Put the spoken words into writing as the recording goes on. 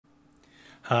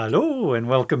Hello and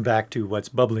welcome back to What's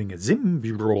Bubbling at ZIM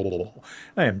Bubbling.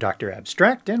 I am Dr.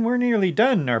 Abstract and we're nearly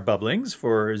done our bubblings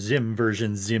for ZIM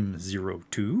version ZIM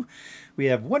 02. We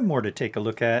have one more to take a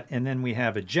look at, and then we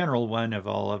have a general one of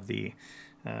all of the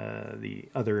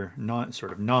other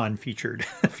non-featured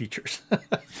features.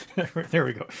 There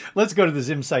we go. Let's go to the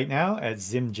ZIM site now at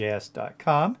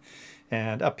zimjs.com,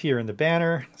 and up here in the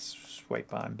banner,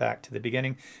 swipe on back to the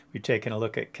beginning, we've taken a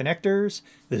look at connectors,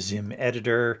 the ZIM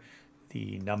editor,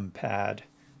 the numpad,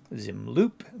 ZIM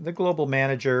loop, the global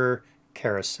manager,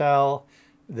 carousel,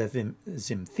 the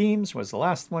ZIM themes was the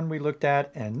last one we looked at,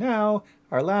 and now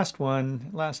our last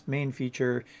main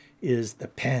feature is the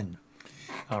pen.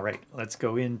 All right, let's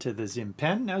go into the ZIM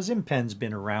pen. Now ZIM pen's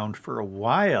been around for a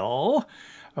while,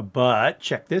 but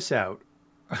check this out.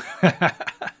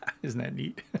 Isn't that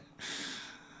neat?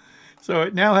 So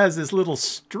it now has this little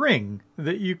string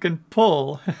that you can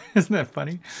pull. Isn't that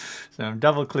funny? So I'm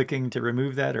double clicking to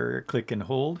remove that, or click and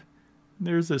hold.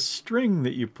 There's a string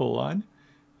that you pull on,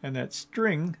 and that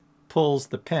string pulls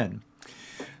the pen.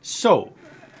 So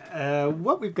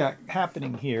what we've got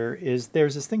happening here is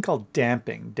there's this thing called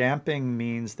damping. Damping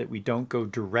means that we don't go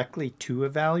directly to a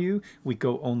value. We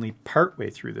go only partway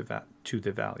through to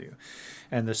the value.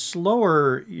 And the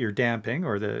slower you're damping,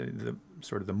 or the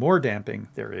more damping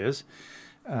there is,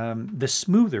 the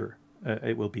smoother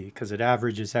it will be, because it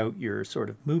averages out your sort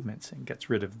of movements and gets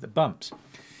rid of the bumps.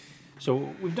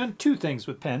 So we've done two things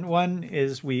with pen. One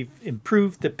is we've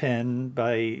improved the pen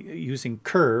by using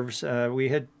curves. We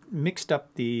had mixed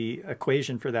up the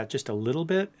equation for that just a little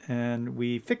bit, and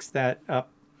we fixed that up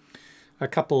a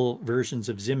couple versions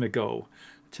of ZIM ago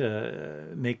to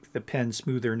make the pen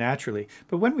smoother naturally.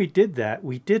 But when we did that,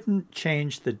 we didn't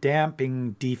change the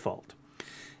damping default.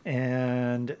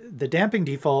 And the damping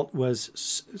default was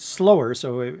slower,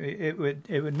 so it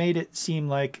would made it seem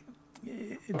like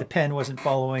the pen wasn't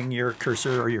following your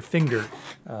cursor or your finger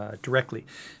directly,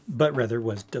 but rather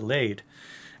was delayed.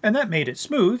 And that made it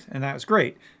smooth, and that was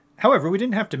great. However, we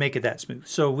didn't have to make it that smooth.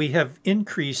 So we have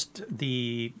increased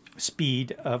the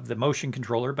speed of the motion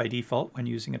controller by default when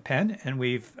using a pen, and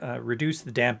we've reduced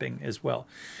the damping as well.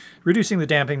 Reducing the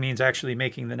damping means actually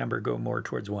making the number go more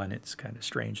towards 1. It's kind of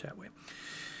strange that way.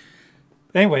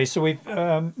 Anyway, so we've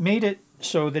made it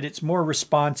so that it's more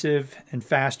responsive and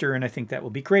faster, and I think that will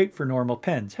be great for normal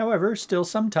pens. However, still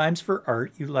sometimes for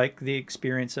art, you like the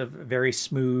experience of very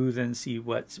smooth and see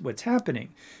what's happening.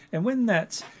 And when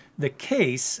that's the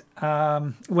case,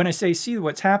 when I say see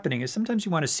what's happening, is sometimes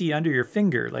you want to see under your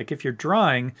finger. Like if you're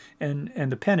drawing and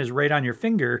the pen is right on your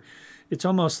finger, it's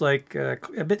almost like a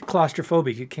bit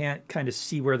claustrophobic. You can't kind of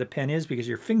see where the pen is because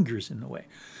your finger's in the way.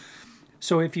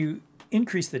 So if you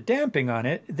increase the damping on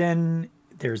it, then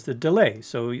there's the delay.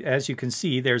 So as you can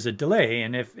see, there's a delay,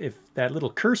 and if that little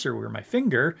cursor were my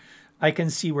finger, I can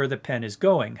see where the pen is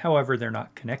going. However, they're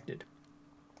not connected.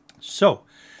 So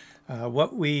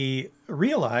what we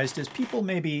realized is people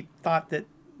maybe thought that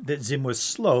ZIM was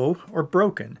slow or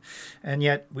broken, and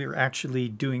yet we're actually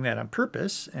doing that on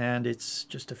purpose, and it's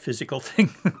just a physical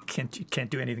thing. You can't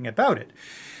do anything about it.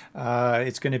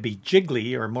 It's going to be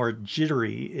jiggly or more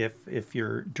jittery if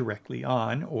you're directly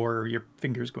on, or your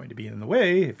finger's going to be in the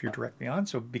way if you're directly on.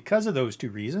 So because of those two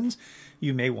reasons,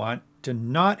 you may want to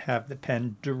not have the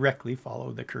pen directly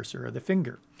follow the cursor or the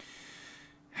finger.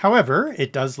 However,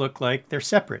 it does look like they're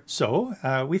separate. So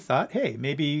we thought, hey,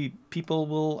 maybe people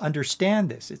will understand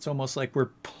this. It's almost like we're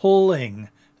pulling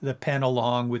the pen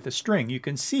along with the string. You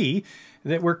can see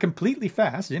that we're completely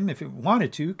fast. ZIM, if it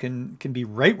wanted to, can be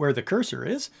right where the cursor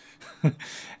is.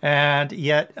 And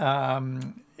yet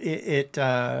it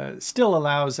still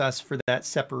allows us for that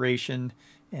separation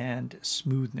and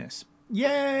smoothness.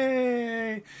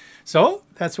 Yay! So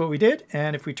that's what we did.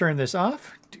 And if we turn this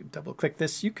off, double click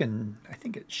this, you can, I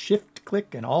think it's shift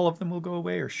click and all of them will go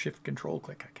away, or shift control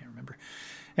click, I can't remember.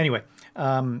 Anyway,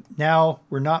 now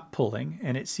we're not pulling,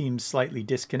 and it seems slightly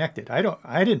disconnected. I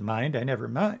didn't mind. I never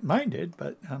minded,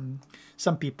 but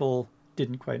some people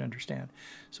didn't quite understand.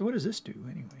 So what does this do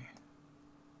anyway?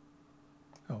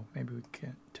 Oh, maybe we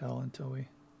can't tell until we...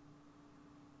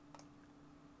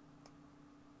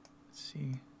 Let's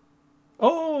see.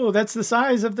 Oh, that's the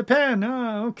size of the pen.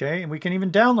 Oh, okay. And we can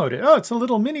even download it. Oh, it's a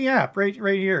little mini app right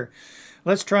here.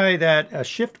 Let's try that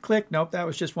shift click. Nope, that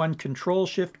was just one. Control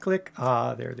shift click.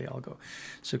 Ah, there they all go.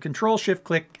 So control shift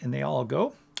click and they all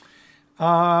go.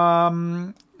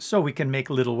 So we can make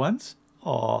little ones.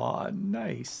 Oh,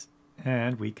 nice.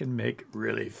 And we can make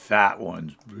really fat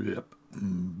ones. Blip,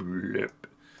 blip.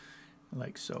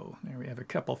 Like so. There we have a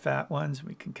couple fat ones.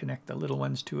 We can connect the little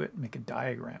ones to it and make a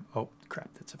diagram. Oh, crap,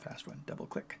 that's a fast one. Double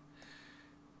click.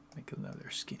 Make another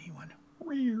skinny one.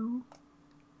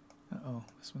 Oh,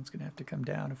 this one's going to have to come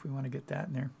down if we want to get that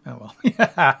in there. Oh, well.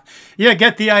 Yeah, yeah,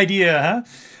 get the idea, huh?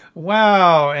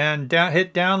 Wow, and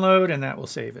hit download, and that will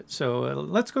save it. So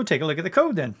let's go take a look at the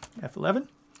code then. F11.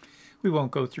 We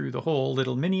won't go through the whole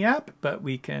little mini app, but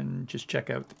we can just check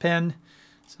out the pen.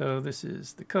 So this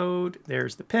is the code.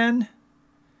 There's the pen.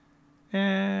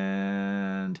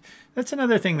 And that's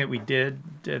another thing that we did,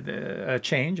 a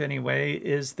change anyway,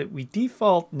 is that we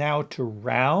default now to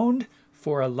round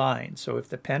for a line. So if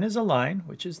the pen is a line,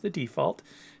 which is the default,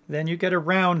 then you get a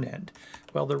round end.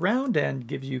 Well, the round end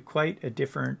gives you quite a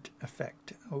different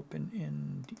effect. Open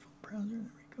in default browser,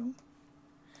 there we go.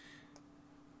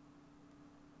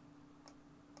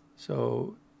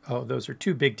 So, oh, those are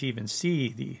too big to even see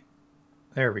the,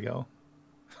 there we go.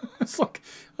 It's like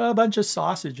a bunch of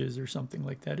sausages or something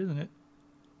like that, isn't it?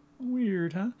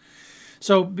 Weird, huh?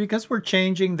 So because we're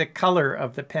changing the color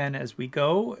of the pen as we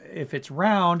go, if it's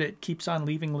round, it keeps on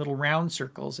leaving little round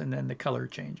circles and then the color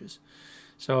changes.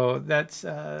 So that's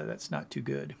not too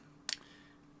good.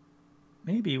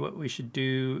 Maybe what we should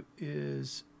do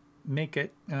is make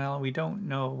it, well, we don't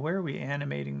know. Where are we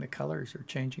animating the colors or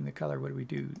changing the color? What do we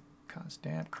do?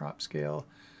 Constant, crop scale.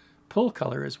 Pull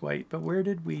color is white, but where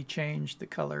did we change the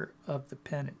color of the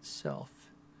pen itself?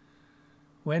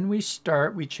 When we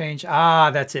start, we change,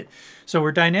 that's it. So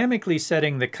we're dynamically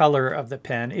setting the color of the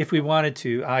pen if we wanted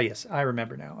to. Yes, I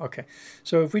remember now. Okay,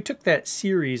 so if we took that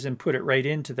series and put it right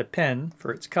into the pen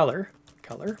for its color,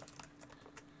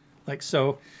 like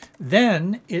so,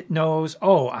 then it knows,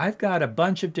 oh, I've got a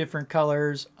bunch of different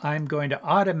colors. I'm going to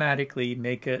automatically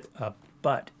make it a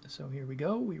butt. So here we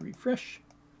go, we refresh.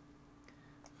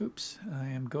 Oops, I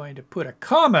am going to put a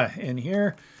comma in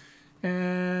here,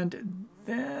 and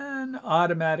then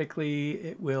automatically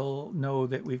it will know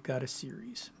that we've got a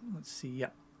series. Let's see, yeah,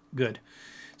 good.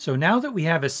 So now that we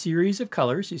have a series of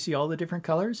colors, you see all the different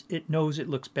colors, it knows it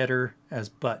looks better as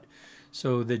butt.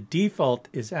 So the default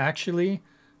is actually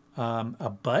a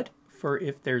butt for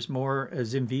if there's more a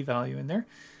ZIM V value in there,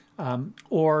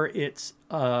 or it's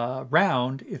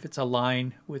round if it's a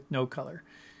line with no color.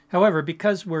 However,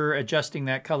 because we're adjusting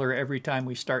that color every time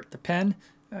we start the pen,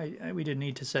 we didn't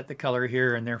need to set the color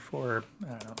here, and therefore,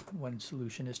 I don't know, one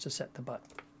solution is to set the butt.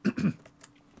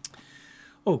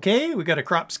 Okay, we got a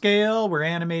crop scale. We're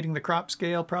animating the crop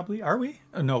scale probably, are we?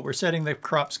 Oh, no, we're setting the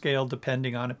crop scale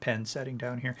depending on a pen setting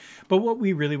down here. But what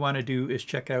we really want to do is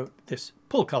check out this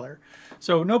pull color.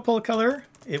 So no pull color,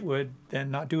 it would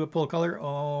then not do a pull color.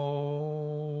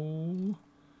 Oh,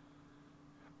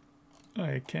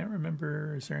 I can't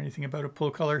remember. Is there anything about a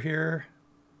pull color here?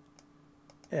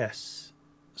 S.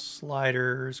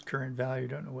 Sliders, current value.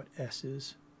 Don't know what S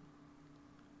is.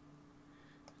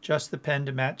 Adjust the pen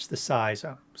to match the size.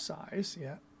 Oh, size,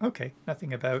 yeah. Okay,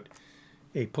 nothing about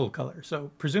a pull color. So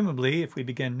presumably, if we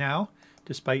begin now,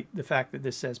 despite the fact that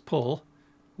this says pull,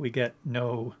 we get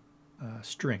no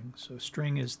string. So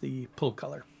string is the pull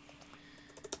color.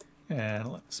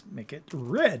 And let's make it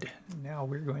red. Now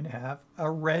we're going to have a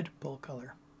red pull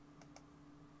color.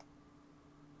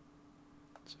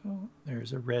 So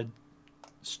there's a red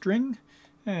string.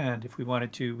 And if we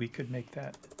wanted to, we could make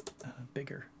that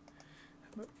bigger.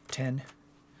 About 10.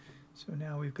 So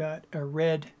now we've got a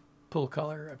red pull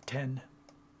color of 10.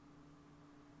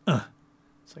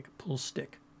 It's like a pull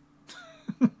stick.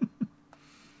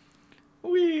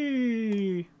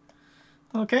 Whee!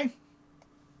 Okay.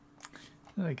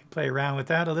 I can play around with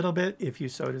that a little bit if you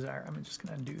so desire. I'm just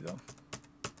going to undo though.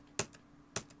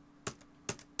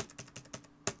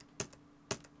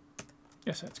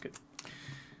 Yes, that's good.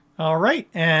 All right,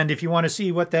 and if you want to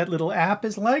see what that little app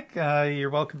is like,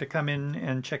 you're welcome to come in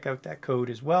and check out that code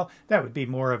as well. That would be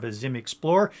more of a ZIM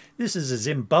Explore. This is a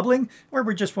ZIM Bubbling, where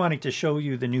we're just wanting to show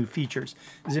you the new features.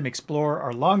 ZIM Explore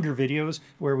are longer videos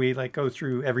where we go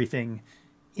through everything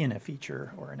in a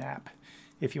feature or an app,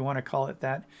 if you want to call it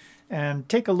that. And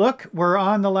take a look. We're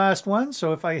on the last one,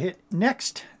 so if I hit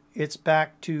next, it's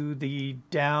back to the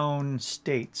down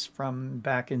states from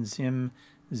back in ZIM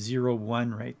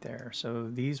 01 right there. So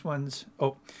these ones,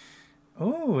 oh,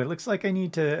 it looks like I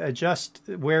need to adjust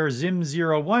where ZIM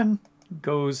 01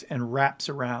 goes and wraps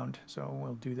around. So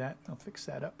we'll do that. I'll fix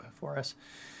that up for us.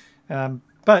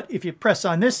 But if you press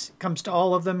on this, it comes to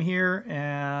all of them here,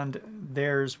 and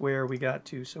there's where we got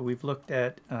to. So we've looked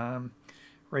at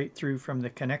right through from the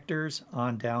connectors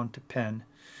on down to pen.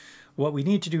 What we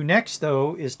need to do next,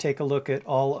 though, is take a look at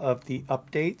all of the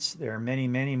updates. There are many,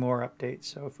 many more updates.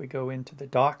 So if we go into the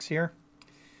docs here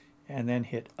and then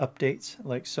hit updates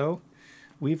like so,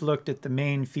 we've looked at the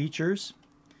main features.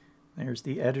 There's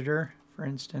the editor, for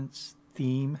instance,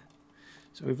 theme.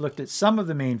 So we've looked at some of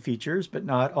the main features, but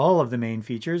not all of the main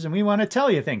features, and we want to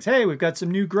tell you things. Hey, we've got some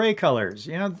new gray colors,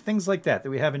 you know, things like that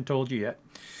we haven't told you yet.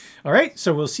 All right,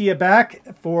 so we'll see you back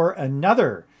for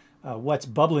another What's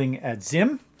Bubbling at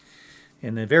ZIM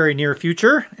in the very near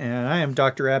future. And I am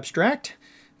Dr. Abstract.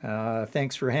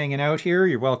 Thanks for hanging out here.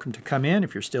 You're welcome to come in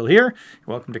if you're still here. You're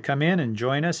welcome to come in and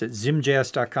join us at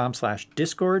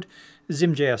zimjs.com/discord,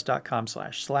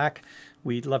 zimjs.com/slack.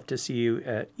 We'd love to see you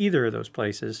at either of those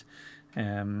places.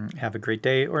 Have a great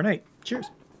day or night.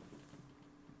 Cheers.